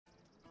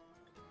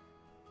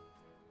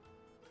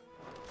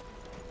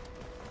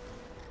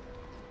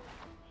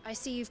I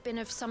see you've been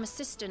of some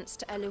assistance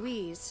to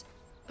Eloise.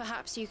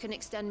 Perhaps you can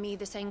extend me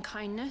the same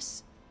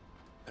kindness?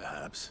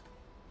 Perhaps.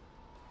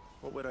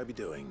 What would I be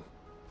doing?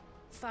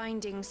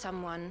 Finding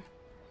someone.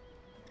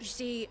 You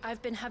see,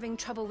 I've been having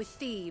trouble with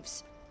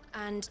thieves,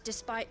 and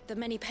despite the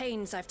many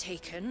pains I've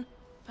taken,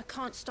 I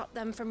can't stop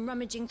them from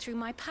rummaging through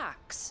my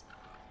packs.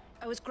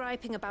 I was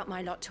griping about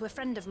my lot to a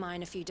friend of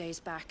mine a few days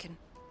back, and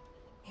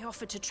he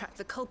offered to track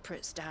the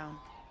culprits down.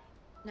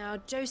 Now,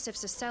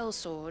 Joseph's a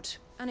sellsword,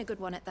 and a good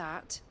one at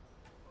that.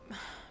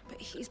 But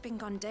he's been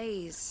gone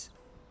days,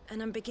 and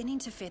I'm beginning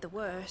to fear the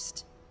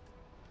worst.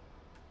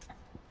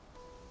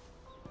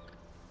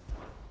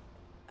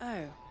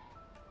 Oh.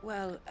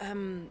 Well,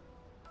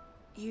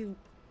 you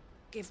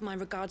give my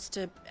regards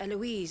to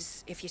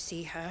Eloise if you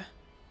see her.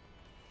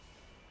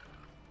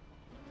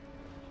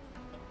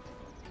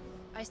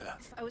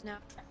 I was now...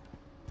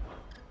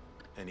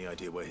 Any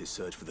idea where his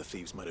search for the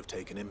thieves might have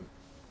taken him?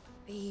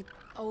 The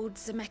old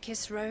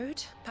Zemeckis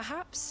Road,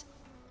 perhaps?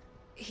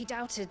 He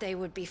doubted they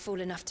would be fool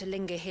enough to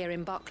linger here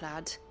in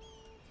Boklad.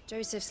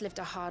 Joseph's lived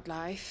a hard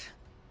life.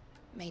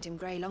 Made him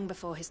grey long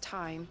before his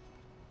time.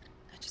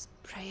 I just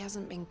pray he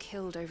hasn't been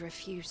killed over a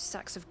few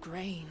sacks of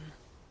grain.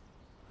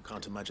 I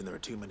can't imagine there are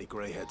too many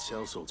grey-haired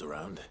sellswords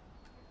around.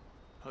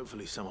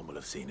 Hopefully someone will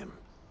have seen him.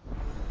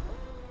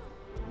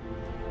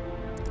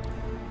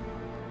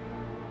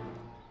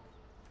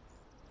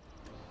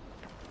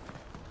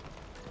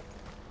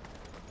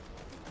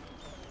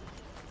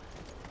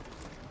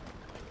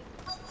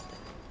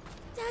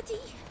 Daddy!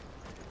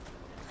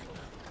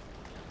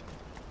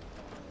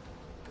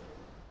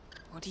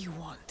 What do you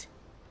want?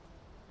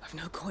 I've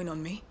no coin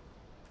on me.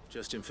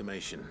 Just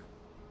information.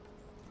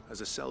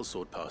 Has a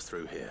sellsword passed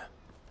through here?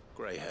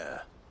 Grey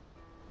hair.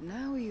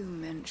 Now you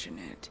mention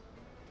it,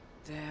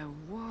 there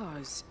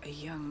was a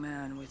young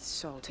man with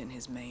salt in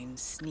his mane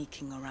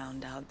sneaking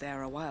around out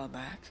there a while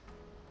back.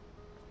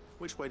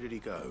 Which way did he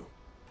go?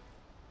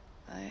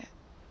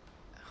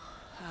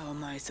 How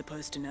am I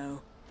supposed to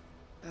know?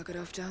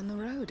 Buggered off down the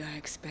road, I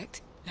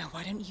expect. Now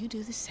why don't you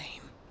do the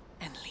same,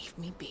 and leave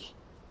me be?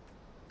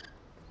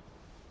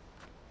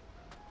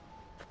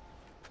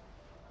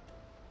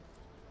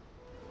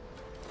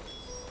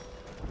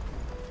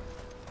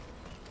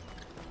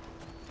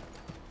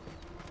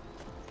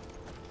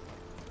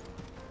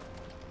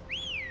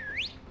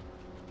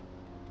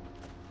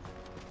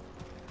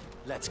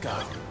 Let's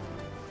go.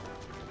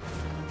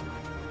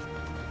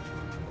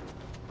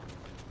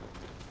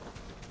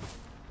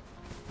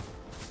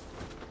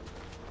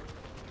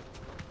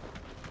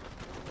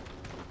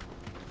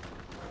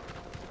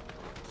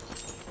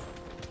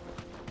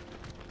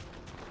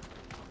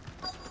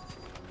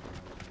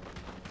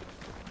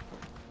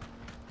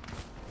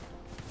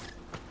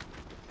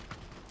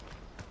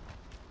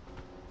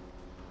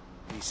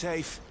 Be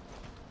safe.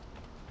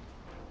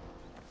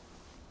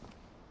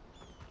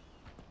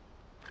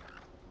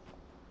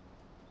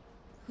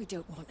 We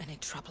don't want any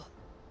trouble.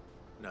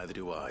 Neither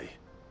do I.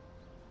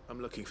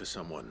 I'm looking for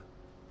someone.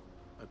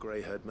 A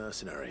grey-haired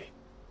mercenary.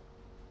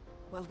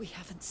 Well, we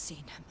haven't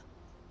seen him.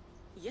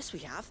 Yes, we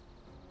have.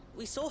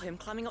 We saw him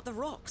climbing up the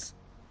rocks.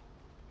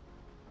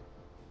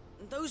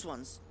 Those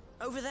ones,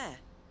 over there.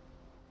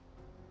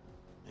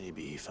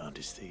 Maybe he found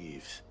his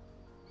thieves.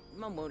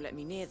 Mum won't let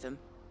me near them.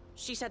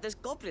 She said there's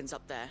goblins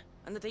up there,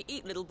 and that they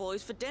eat little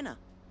boys for dinner.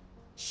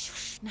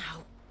 Shush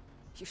now.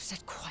 You've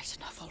said quite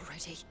enough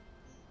already.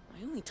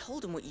 I only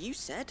told him what you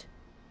said.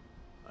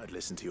 I'd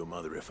listen to your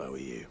mother if I were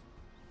you.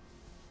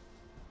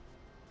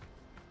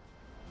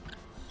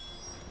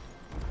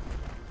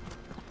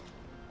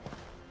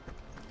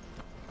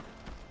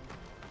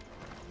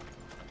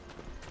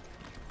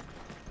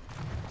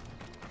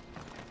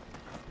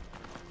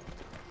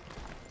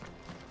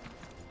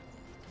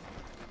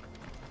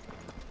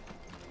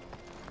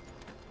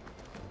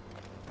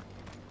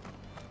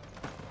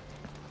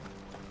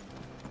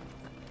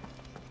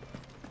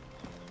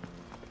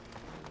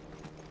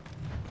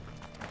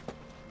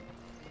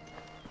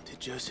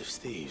 Joseph's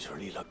thieves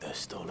really lug their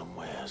stolen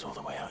wares all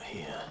the way out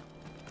here.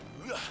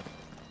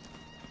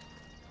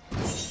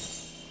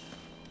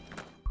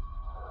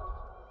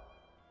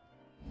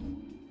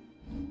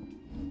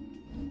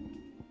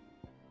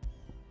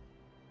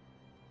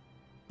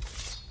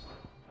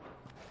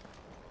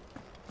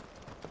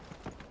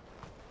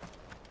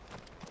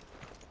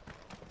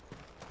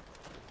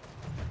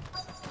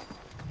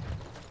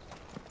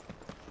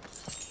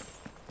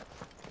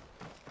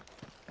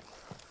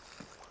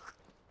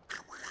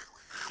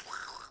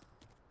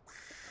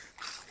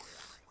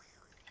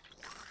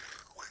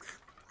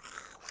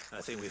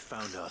 I think we've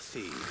found our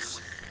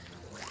thieves.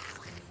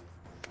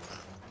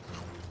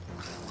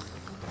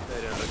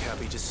 They don't look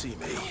happy to see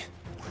me.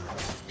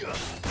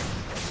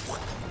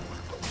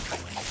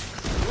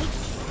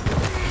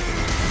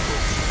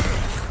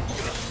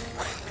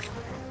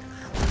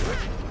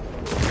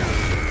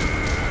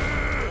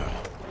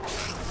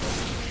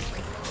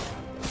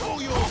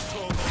 All yours,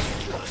 Tom.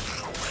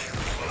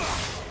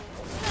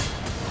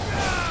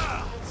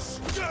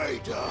 Stay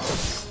down.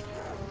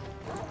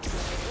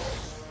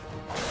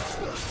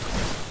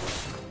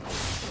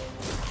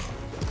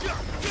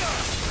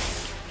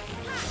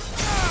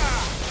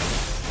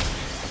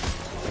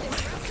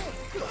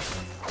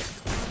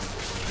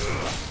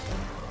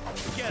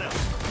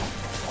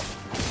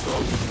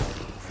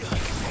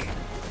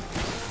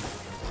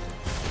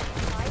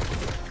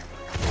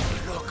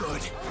 Not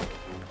good.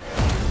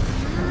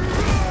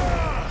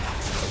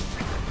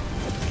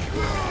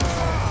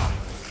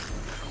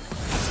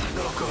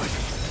 Not good.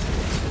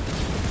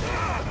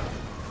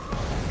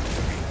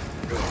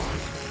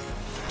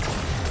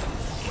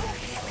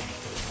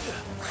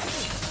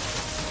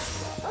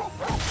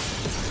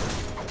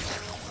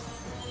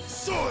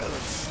 Soil and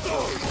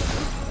stone!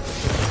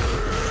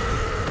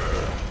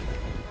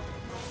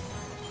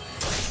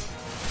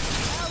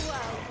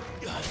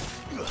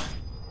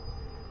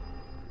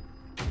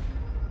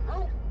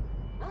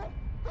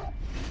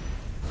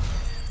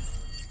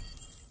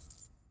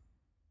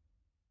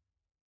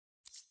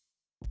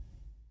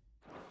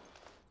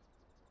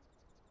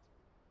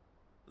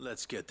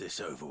 Let's get this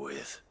over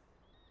with.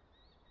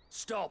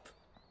 Stop!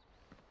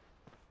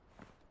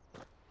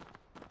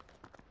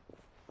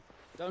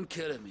 Don't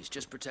kill him, he's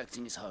just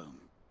protecting his home.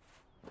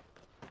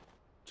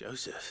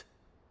 Joseph?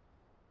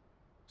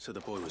 So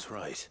the boy was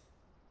right.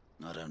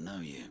 I don't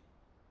know you.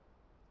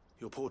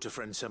 Your porter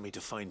friend sent me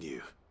to find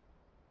you.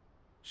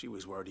 She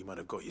was worried you might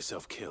have got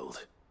yourself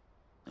killed.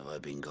 Have I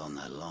been gone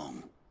that long?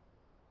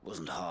 It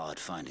wasn't hard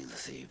finding the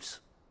thieves.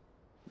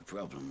 The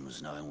problem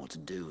was knowing what to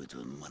do with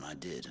them when I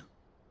did.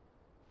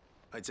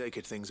 I take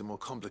it things are more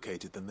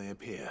complicated than they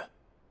appear.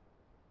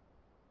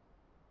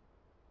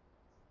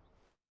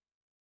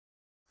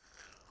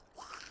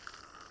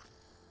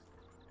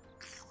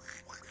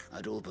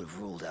 I'd all but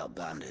ruled out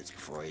bandits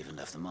before I even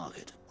left the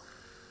market.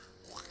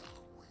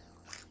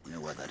 You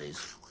know why that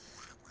is?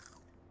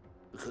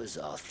 Because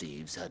our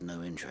thieves had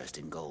no interest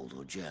in gold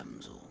or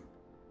gems, or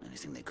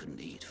anything they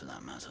couldn't eat for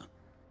that matter.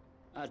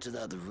 Add to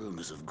that the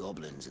rumors of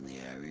goblins in the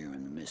area,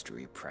 and the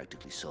mystery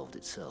practically solved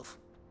itself.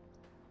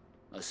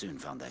 I soon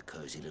found their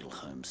cozy little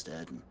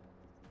homestead and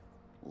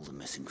all the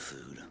missing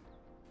food.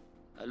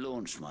 I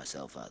launched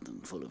myself at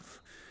them, full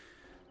of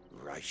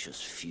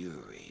righteous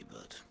fury,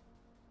 but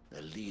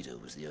their leader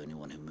was the only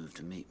one who moved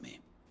to meet me.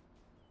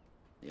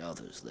 The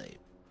others, they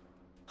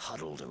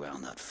huddled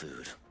around that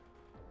food,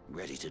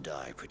 ready to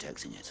die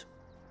protecting it.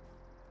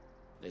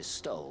 They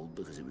stole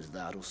because it was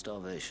that or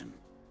starvation.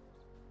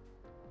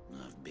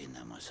 I've been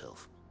there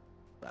myself,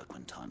 back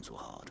when times were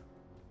hard.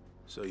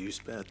 So you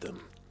spared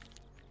them?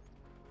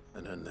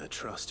 And earned their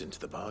trust into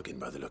the bargain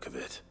by the look of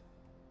it.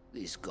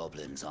 These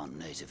goblins aren't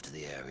native to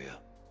the area.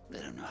 They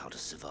don't know how to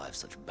survive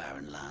such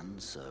barren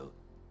lands, so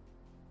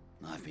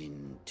I've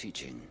been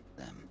teaching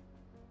them.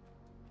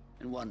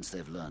 And once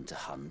they've learned to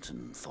hunt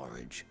and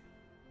forage,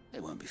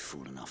 they won't be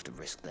fool enough to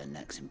risk their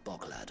necks in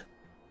Boglad.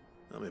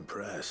 I'm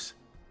impressed.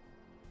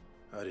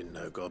 I didn't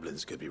know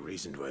goblins could be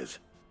reasoned with.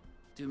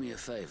 Do me a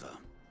favor.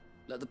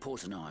 Let the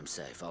porter know I'm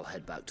safe. I'll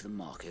head back to the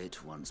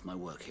market once my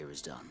work here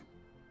is done.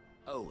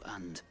 Oh,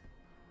 and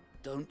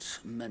don't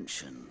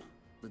mention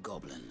the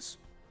goblins.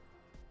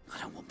 I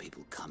don't want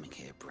people coming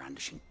here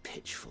brandishing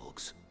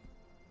pitchforks.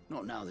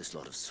 Not now this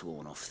lot have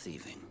sworn off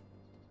thieving.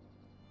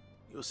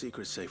 Your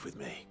secret's safe with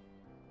me.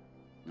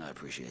 I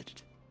appreciate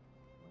it.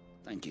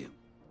 Thank you.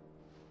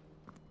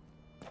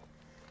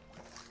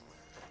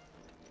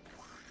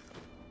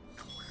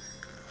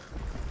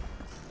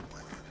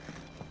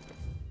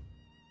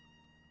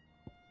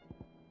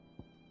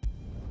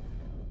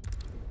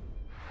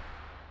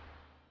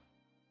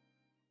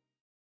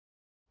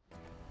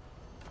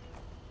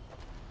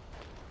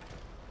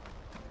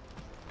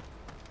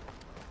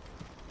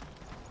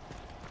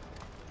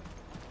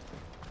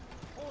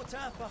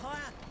 Porter for hire.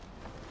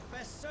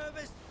 Best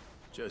service.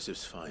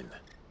 Joseph's fine.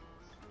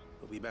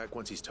 He'll be back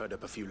once he's tied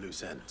up a few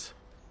loose ends.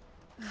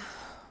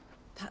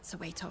 That's a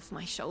weight off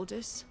my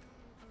shoulders.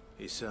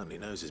 He certainly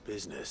knows his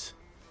business.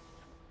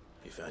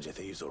 He found your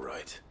thieves all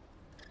right.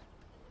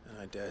 And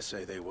I dare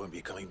say they won't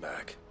be coming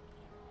back.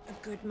 A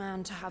good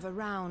man to have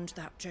around,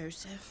 that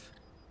Joseph.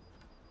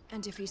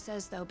 And if he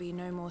says there'll be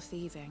no more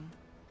thieving,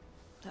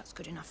 that's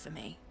good enough for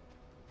me.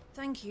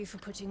 Thank you for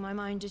putting my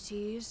mind at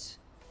ease.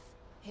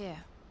 Here,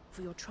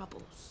 for your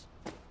troubles.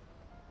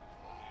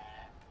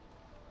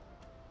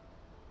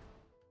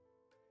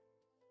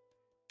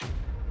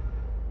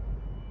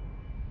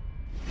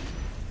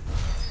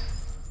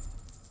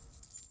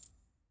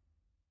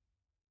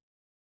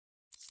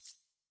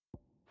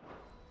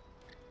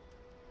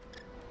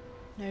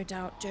 No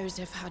doubt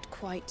Joseph had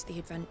quite the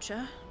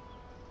adventure.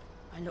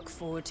 I look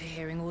forward to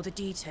hearing all the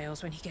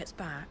details when he gets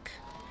back.